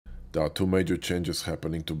There are two major changes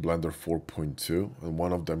happening to Blender 4.2, and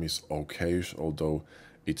one of them is okayish, although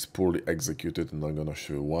it's poorly executed, and I'm gonna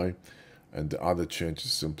show you why. And the other change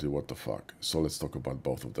is simply what the fuck. So let's talk about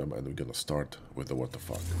both of them, and we're gonna start with the what the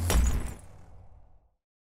fuck.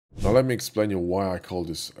 Now let me explain you why I call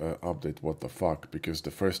this update what the fuck, because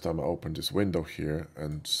the first time I opened this window here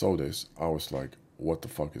and saw this, I was like, what the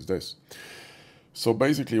fuck is this? So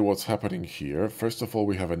basically what's happening here, first of all,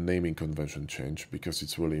 we have a naming convention change, because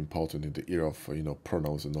it's really important in the era of,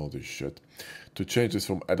 pronouns and all this shit, to change this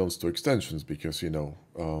from add-ons to extensions, because,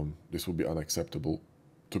 this would be unacceptable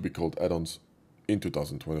to be called add-ons in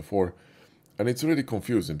 2024. And it's really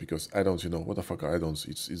confusing because add-ons, what the fuck are add-ons?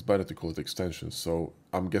 It's better to call it extensions. So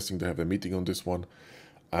I'm guessing they have a meeting on this one,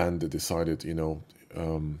 and they decided,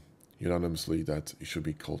 unanimously that it should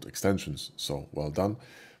be called extensions. So well done.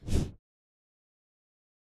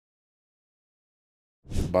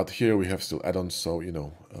 But here we have still add-ons, so,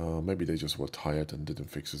 maybe they just were tired and didn't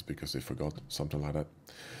fix this because they forgot, something like that.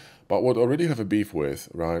 But what I already have a beef with,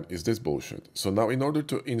 right, is this bullshit. So now in order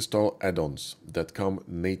to install add-ons that come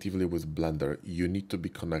natively with Blender, you need to be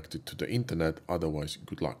connected to the internet, otherwise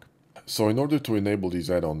good luck. So in order to enable these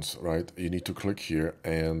add-ons, right, you need to click here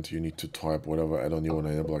and you need to type whatever add-on you want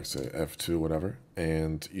to enable, like say F2, whatever.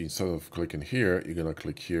 And instead of clicking here, you're going to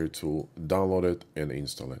click here to download it and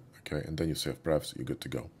install it. Okay, and then you save prefs, you're good to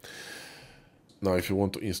go. Now, if you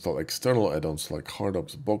want to install external add-ons like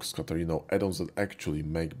Hardops, Boxcutter, add-ons that actually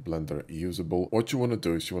make Blender usable, what you want to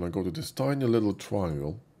do is you want to go to this tiny little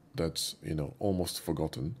triangle that's, almost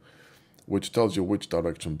forgotten, which tells you which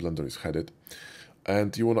direction Blender is headed.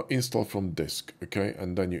 And you want to install from disk, okay?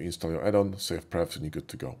 And then you install your add-on, save prefs, and you're good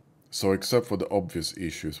to go. So except for the obvious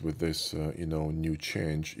issues with this, new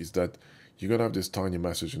change, is that you're going to have this tiny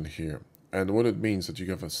message in here. And what it means that you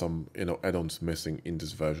have some, add-ons missing in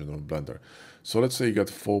this version of Blender. So let's say you got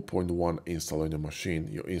 4.1 installed on your machine,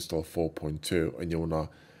 you install 4.2, and you want to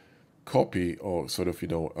copy or sort of,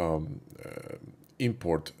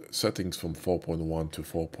 import settings from 4.1 to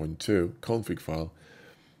 4.2 config file.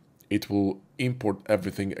 It will import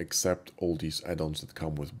everything except all these add-ons that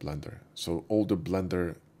come with Blender. So all the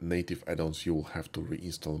Blender native add-ons you will have to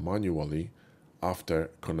reinstall manually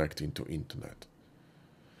after connecting to internet.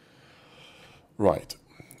 Right.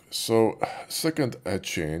 So second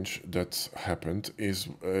change that happened is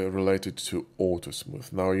related to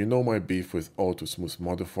AutoSmooth. Now, my beef with AutoSmooth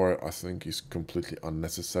modifier, I think, is completely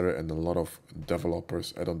unnecessary, and a lot of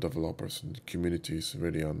developers, add-on developers and communities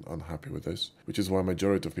really unhappy with this, which is why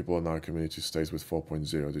majority of people in our community stays with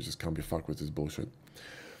 4.0. They just can't be fucked with this bullshit.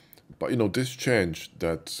 But this change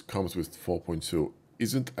that comes with 4.2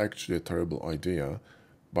 isn't actually a terrible idea,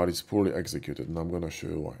 but it's poorly executed, and I'm going to show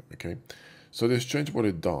you why, okay? So this change, what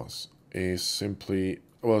it does is simply,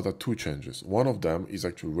 well, there are two changes. One of them is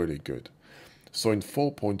actually really good. So in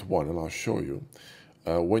 4.1, and I'll show you,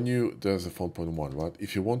 there's a 4.1, right?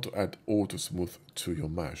 If you want to add AutoSmooth to your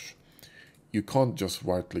mesh, you can't just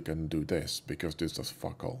right click and do this, because this does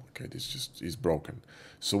fuck all, okay? This just is broken.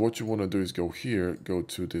 So what you want to do is go here, go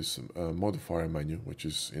to this modifier menu, which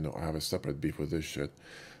is, I have a separate beef with this shit,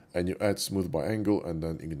 and you add smooth by angle and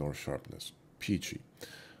then ignore sharpness. Peachy.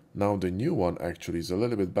 Now the new one actually is a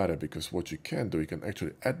little bit better, because what you can do, you can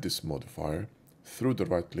actually add this modifier through the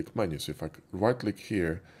right click menu. So if I right click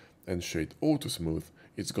here and shade auto smooth,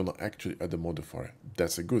 it's gonna actually add the modifier.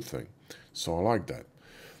 That's a good thing. So I like that.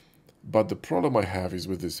 But the problem I have is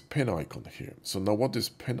with this pin icon here. So now what this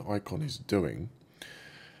pin icon is doing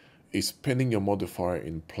is pinning your modifier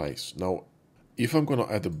in place. Now, if I'm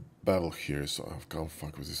gonna add a bevel here, so I can't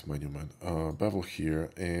fuck with this menu, man. Bevel here,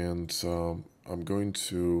 and I'm going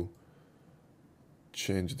to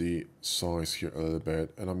change the size here a little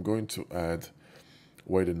bit, and I'm going to add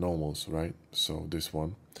weighted normals, right? So this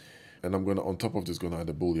one, and I'm gonna, on top of this, gonna add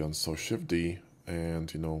a boolean. So Shift D,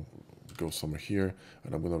 and go somewhere here,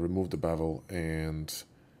 and I'm gonna remove the bevel, and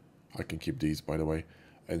I can keep these, by the way,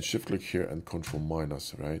 and shift click here and control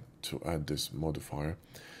minus, right, to add this modifier.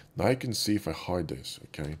 Now I can see if I hide this,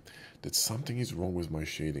 okay, that something is wrong with my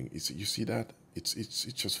shading. You see that? It's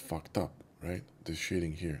just fucked up, right? The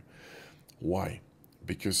shading here. Why?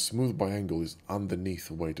 Because smooth by angle is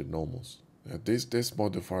underneath weighted normals. This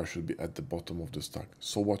modifier should be at the bottom of the stack.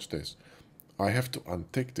 So watch this. I have to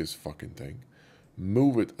untick this fucking thing,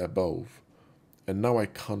 move it above, and now I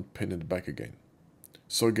can't pin it back again.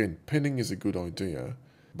 So again, pinning is a good idea,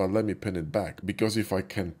 but let me pin it back, because if I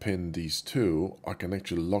can pin these two, I can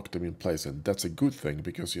actually lock them in place, and that's a good thing,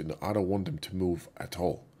 because I don't want them to move at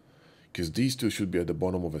all. because these two should be at the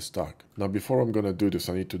bottom of a stack. Now, before I'm gonna do this,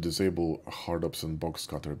 I need to disable Hardops and Box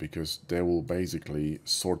Cutter, because they will basically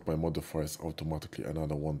sort my modifiers automatically, and I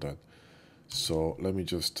don't want that. So let me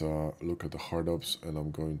just look at the Hardops, and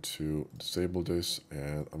I'm going to disable this,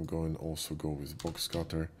 and I'm going to also go with Box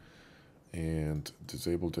Cutter and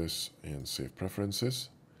disable this and save preferences,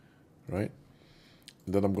 right?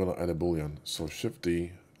 And then I'm gonna add a boolean. So Shift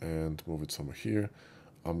D and move it somewhere here.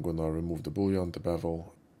 I'm gonna remove the boolean, the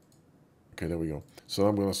bevel. Okay, there we go. So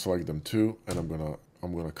I'm gonna select them too, and I'm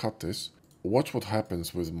gonna cut this. Watch what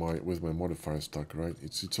happens with my modifier stack, right?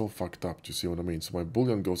 It's all fucked up. Do you see what I mean? So my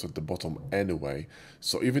boolean goes at the bottom anyway.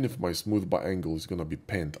 So even if my smooth by angle is gonna be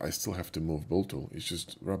pinned, I still have to move bool tool. It's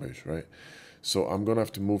just rubbish, right? So I'm gonna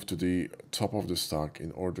have to move to the top of the stack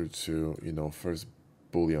in order to, you know, first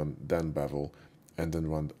boolean, then bevel, and then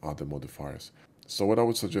run other modifiers. So what I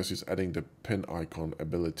would suggest is adding the pin icon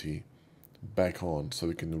ability back on so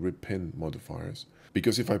you can repin modifiers.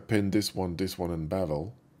 Because if I pin this one, and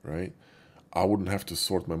bevel, right, I wouldn't have to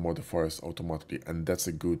sort my modifiers automatically, and that's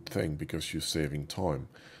a good thing because you're saving time.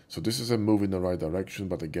 So this is a move in the right direction,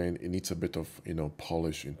 but again, it needs a bit of, you know,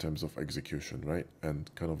 polish in terms of execution, right,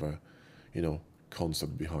 and kind of a, you know,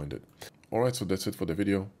 concept behind it. All right, so that's it for the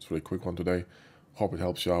video. It's a really quick one today. Hope it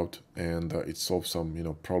helps you out, and it solves some, you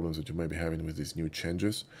know, problems that you may be having with these new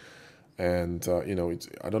changes. And you know,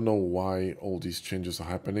 I don't know why all these changes are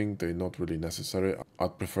happening. They're not really necessary.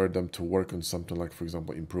 I'd prefer them to work on something like, for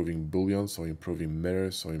example, improving booleans or improving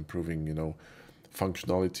mirrors or improving, you know,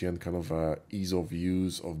 functionality and kind of ease of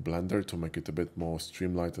use of Blender to make it a bit more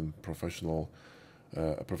streamlined and professional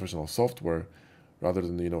software, rather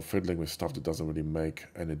than, you know, fiddling with stuff that doesn't really make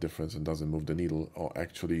any difference and doesn't move the needle, or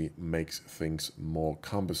actually makes things more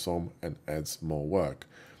cumbersome and adds more work,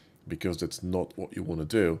 because that's not what you want to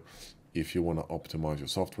do if you want to optimize your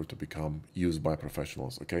software to become used by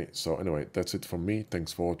professionals. Okay, so anyway, that's it from me.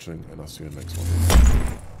 Thanks for watching, and I'll see you in the next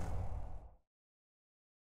one.